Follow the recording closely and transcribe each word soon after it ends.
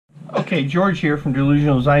Okay, George here from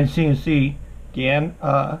Delusional Design CNC again.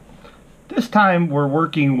 This time we're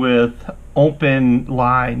working with open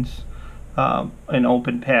lines and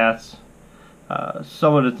open paths.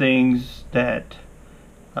 Some of the things that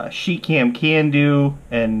sheetcam can do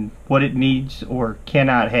and what it needs or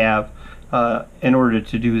cannot have in order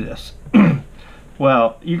to do this.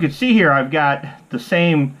 Well, you can see here I've got the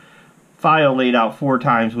same file laid out 4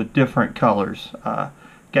 times with different colors.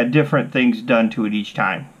 Got different things done to it each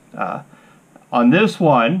time. On this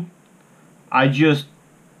one, I just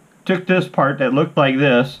took this part that looked like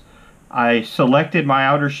this. I selected my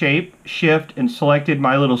outer shape, shift, and selected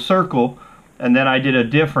my little circle, and then I did a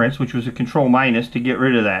difference, which was a control minus, to get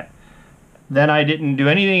rid of that. Then I didn't do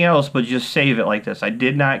anything else but just save it like this. I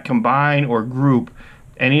did not combine or group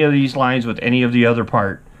any of these lines with any of the other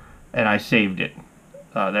part, and I saved it.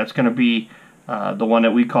 That's going to be the one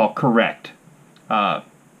that we call correct. The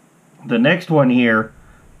next one here,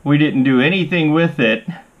 we didn't do anything with it.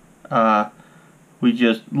 We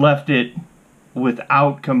just left it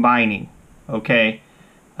without combining. Okay,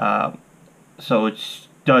 so it's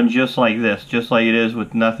done just like this, just like it is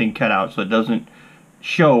with nothing cut out, so it doesn't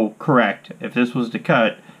show correct. If this was to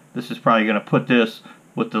cut, this is probably going to put this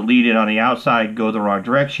with the lead in on the outside, go the wrong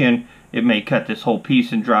direction. It may cut this whole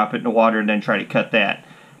piece and drop it in the water and then try to cut that.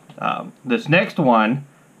 This next one,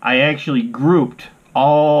 I actually grouped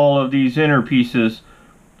all of these inner pieces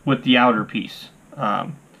with the outer piece.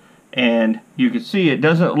 And you can see it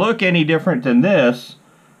doesn't look any different than this.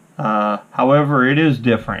 However, it is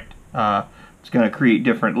different. It's going to create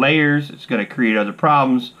different layers. It's going to create other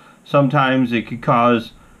problems. Sometimes it could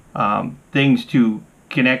cause things to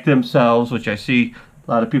connect themselves, which I see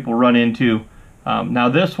a lot of people run into. Now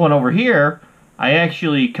this one over here, I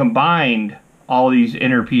actually combined all these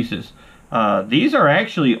inner pieces. These are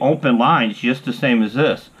actually open lines, just the same as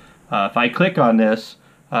this. If I click on this,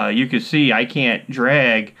 you can see I can't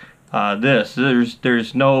drag this.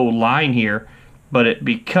 There's no line here, but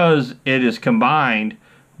because it is combined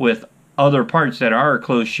with other parts that are a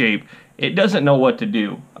closed shape, it doesn't know what to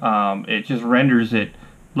do. It just renders it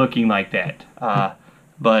looking like that.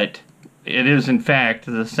 But it is in fact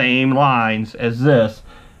the same lines as this,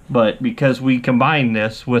 but because we combine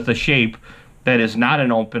this with a shape that is not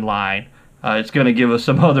an open line, it's going to give us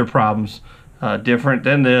some other problems different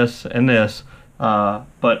than this and this.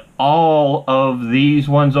 But all of these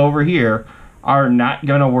ones over here are not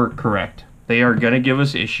going to work correct. They are going to give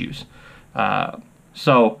us issues.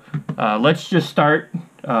 So let's just start.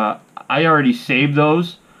 I already saved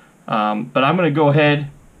those, but I'm going to go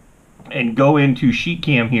ahead and go into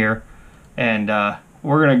sheetcam here, and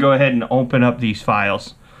we're going to go ahead and open up these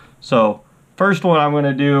files. So first one I'm going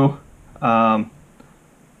to do,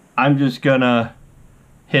 I'm just going to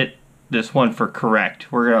hit this one for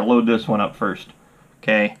correct. We're going to load this one up first.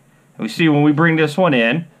 Okay, and we see when we bring this one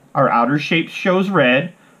in, our outer shape shows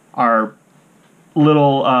red. Our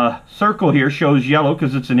little circle here shows yellow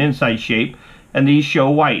because it's an inside shape, and these show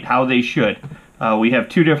white, how they should. We have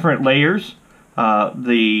 2 different layers.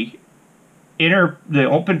 The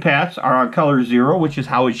open paths are on color 0, which is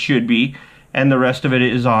how it should be, and the rest of it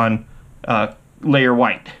is on layer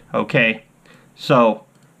white. Okay, so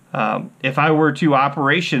if I were to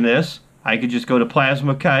operation this, I could just go to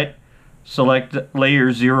plasma cut, select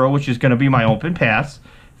layer 0, which is going to be my open paths.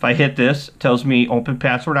 If I hit this, it tells me open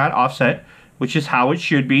paths were not offset, which is how it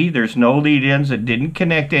should be. There's no lead ins that didn't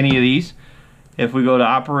connect any of these. If we go to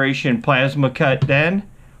operation plasma cut then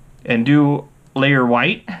and do layer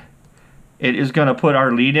white, it is going to put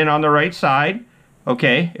our lead in on the right side.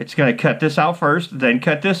 Okay, it's going to cut this out first, then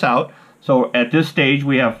cut this out. So at this stage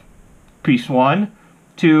we have piece 1,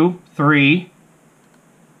 2, 3,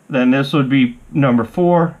 then this would be number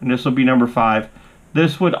 4, and this will be number 5.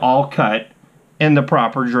 This would all cut in the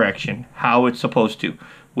proper direction, how it's supposed to.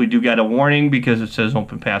 We do get a warning because it says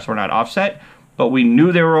open paths were not offset, but we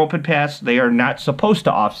knew they were open paths. They are not supposed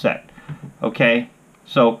to offset. Okay,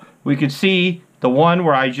 so we could see the one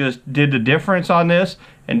where I just did the difference on this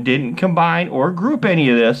and didn't combine or group any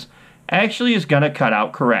of this actually is going to cut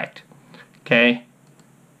out correct. Okay,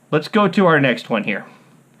 let's go to our next one here.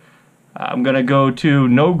 I'm going to go to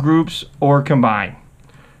no groups or combine,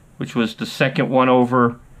 which was the second one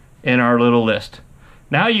over in our little list.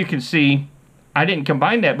 Now you can see I didn't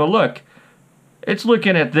combine that, but look, it's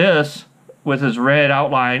looking at this with this red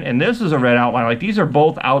outline, and this is a red outline. Like, these are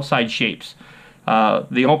both outside shapes.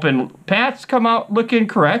 The open paths come out looking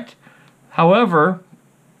correct. However,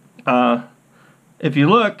 if you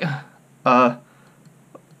look,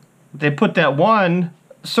 they put that one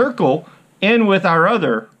circle in with our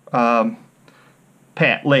other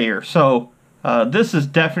pat layer. So this is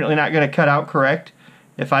definitely not going to cut out correct.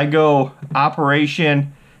 if I go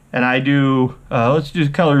operation and I do, let's do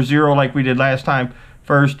color 0 like we did last time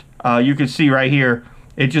first, you can see right here,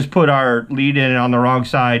 it just put our lead in on the wrong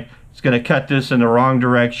side. It's going to cut this in the wrong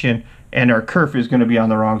direction, and our kerf is going to be on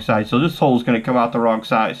the wrong side. So this hole is going to come out the wrong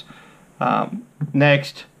size.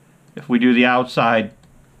 Next, if we do the outside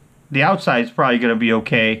is probably going to be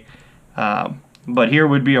okay. But here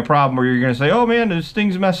would be a problem where you're going to say, oh man, this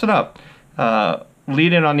thing's messing up.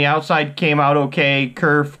 Lead in on the outside came out okay,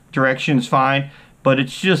 kerf direction's fine, but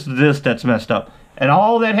it's just this that's messed up. And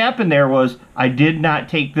all that happened there was I did not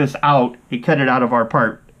take this out. It cut it out of our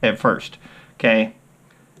part at first. Okay.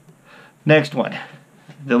 Next one.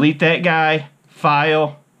 Delete that guy.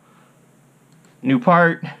 File. New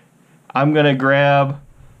part. I'm going to grab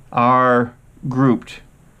our grouped.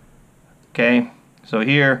 Okay. So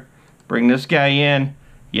here, bring this guy in.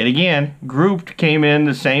 Yet again, grouped came in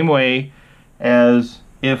the same way as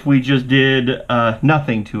if we just did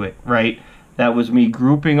nothing to it, right? That was me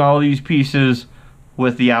grouping all these pieces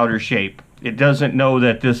with the outer shape. It doesn't know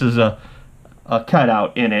that this is a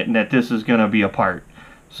cutout in it and that this is going to be a part.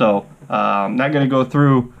 So I'm not going to go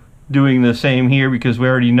through doing the same here because we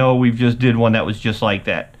already know we've just did one that was just like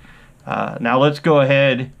that. Now let's go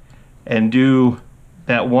ahead and do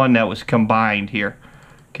that one that was combined here.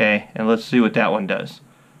 Okay, and let's see what that one does.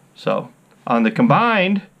 So on the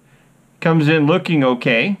combined, comes in looking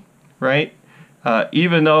okay, right?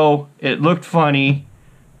 Even though it looked funny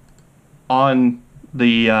on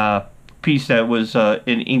the piece that was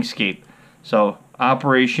in Inkscape. So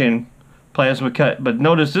operation, plasma cut, but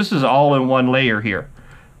notice this is all in one layer here.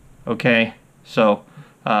 Okay, so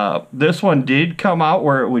this one did come out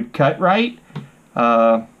where it would cut right.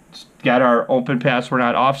 Got our open paths, we're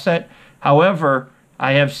not offset. However,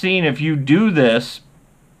 I have seen if you do this,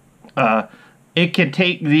 it can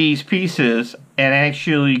take these pieces and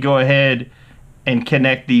actually go ahead and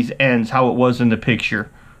connect these ends how it was in the picture.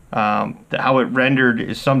 How it rendered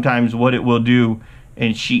is sometimes what it will do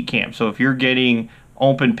in sheetcam. So if you're getting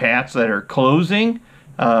open paths that are closing,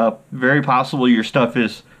 very possible your stuff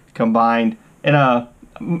is combined. And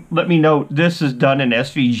let me note, this is done in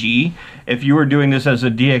SVG. If you were doing this as a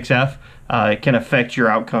DXF, it can affect your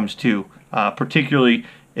outcomes too. Particularly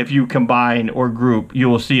if you combine or group, you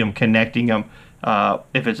will see them connecting them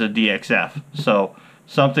if it's a DXF. So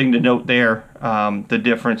something to note there, the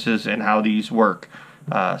differences in how these work.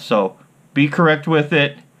 So be correct with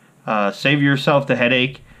it. Save yourself the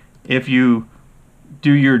headache. If you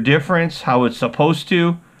do your difference how it's supposed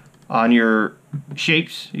to on your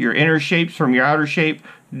shapes, your inner shapes from your outer shape,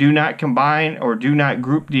 do not combine or do not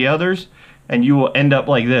group the others, and you will end up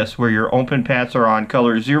like this, where your open paths are on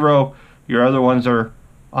color 0, your other ones are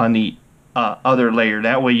on the other layer.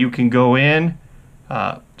 That way you can go in,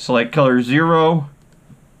 select color 0,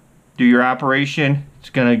 do your operation. It's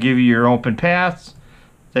going to give you your open paths.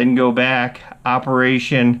 Then go back,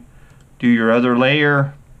 operation, do your other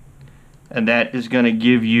layer, and that is going to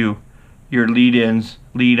give you your lead-ins,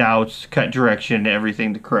 lead-outs, cut direction,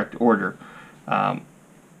 everything the correct order.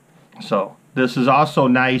 So this is also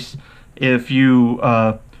nice if you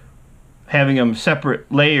having them separate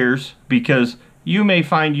layers, because you may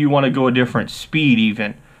find you want to go a different speed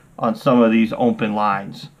even on some of these open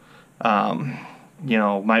lines. You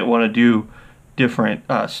know, might want to do different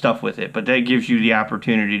stuff with it, but that gives you the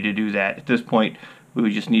opportunity to do that. At this point, we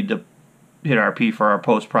would just need to hit RP for our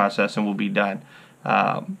post process and we'll be done.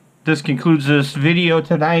 This concludes this video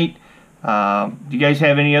tonight. Do you guys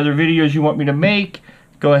have any other videos you want me to make?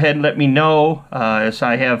 Go ahead and let me know. As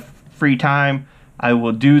I have free time, I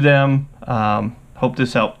will do them. Hope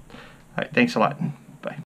this helped. All right, thanks a lot.